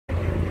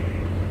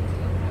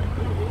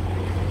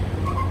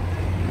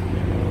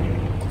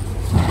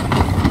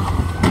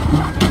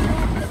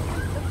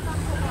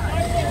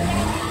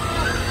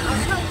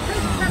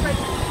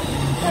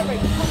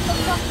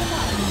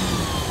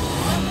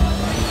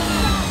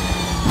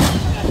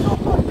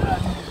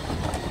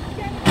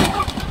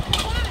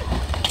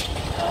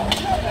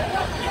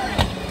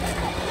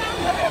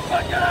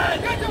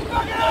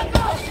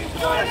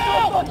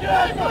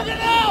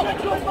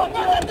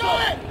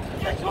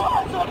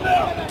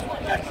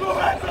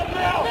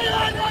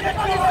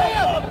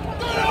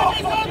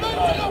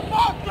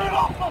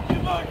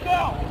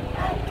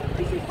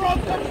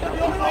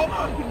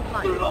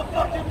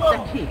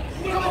kids.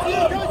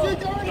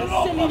 They're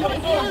silly little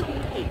fucking kids.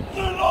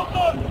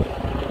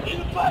 In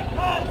the back,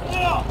 hands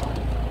now!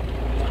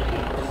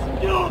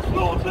 Get on the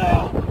floor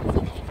now!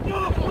 Get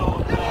on the floor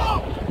now!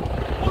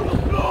 On the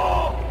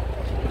floor!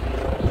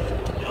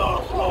 Get on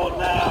the floor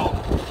now!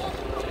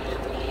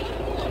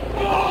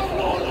 Get on the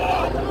floor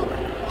now!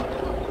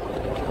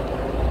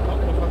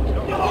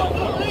 Get on the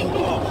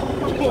floor!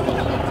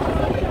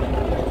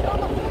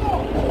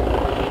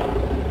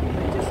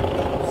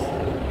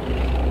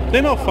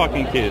 They're not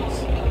fucking kids.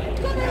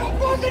 Come here,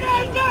 fucking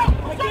hands now!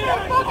 Come here,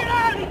 fucking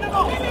hands! Keep your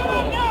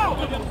hands now!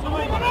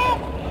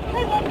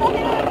 Keep your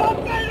fucking hands up,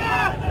 stay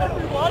there!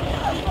 Everyone,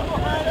 keep your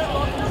hands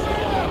up!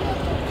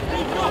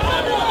 Keep your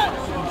hands up!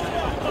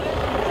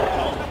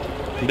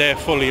 They're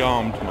fully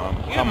armed, man.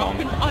 Come on.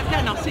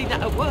 Again, I see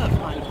that at work, mate.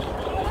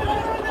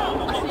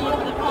 I see all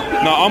the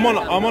fucking... No,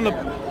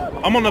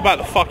 I'm on about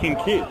the fucking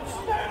kids.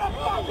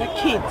 The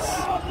kids.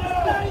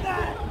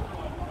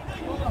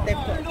 They've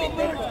got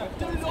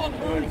a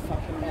really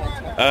fucking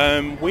bad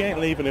time. We ain't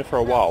leaving here for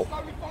a while.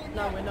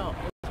 No, we're not.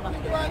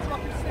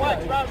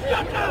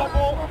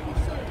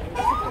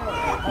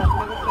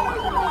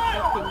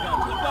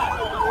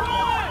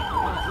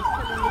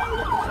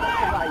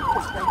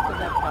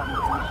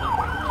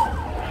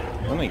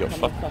 I think you're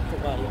fuck.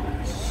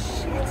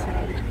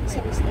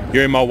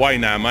 You're in my way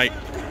now, mate.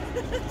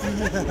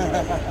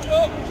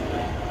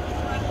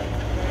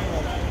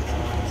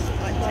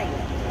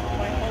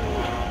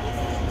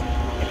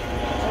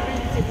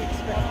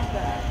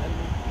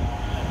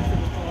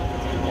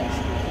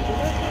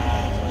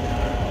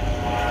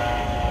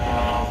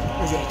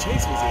 Was it a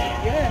chase, was it?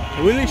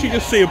 Yeah. We literally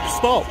just see him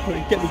stop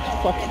and get the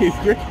fucking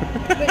grip.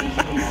 But he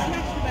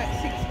smashed about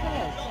 6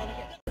 cars trying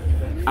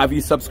to get... Have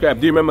you subscribed?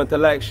 Do you remember to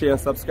like, share and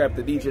subscribe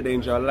to DJ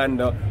Danger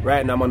Orlando?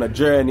 Right now I'm on a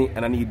journey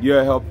and I need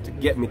your help to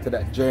get me to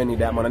that journey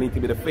that I'm on. I need to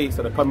be the face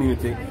of the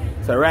community.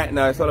 So right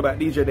now it's all about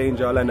DJ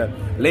Danger Orlando.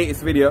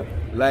 Latest video,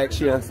 like,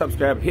 share and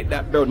subscribe. Hit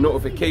that bell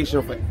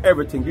notification for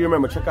everything. Do you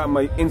remember, check out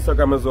my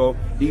Instagram as well,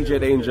 DJ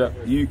Danger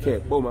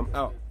UK. Boom, I'm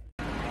out.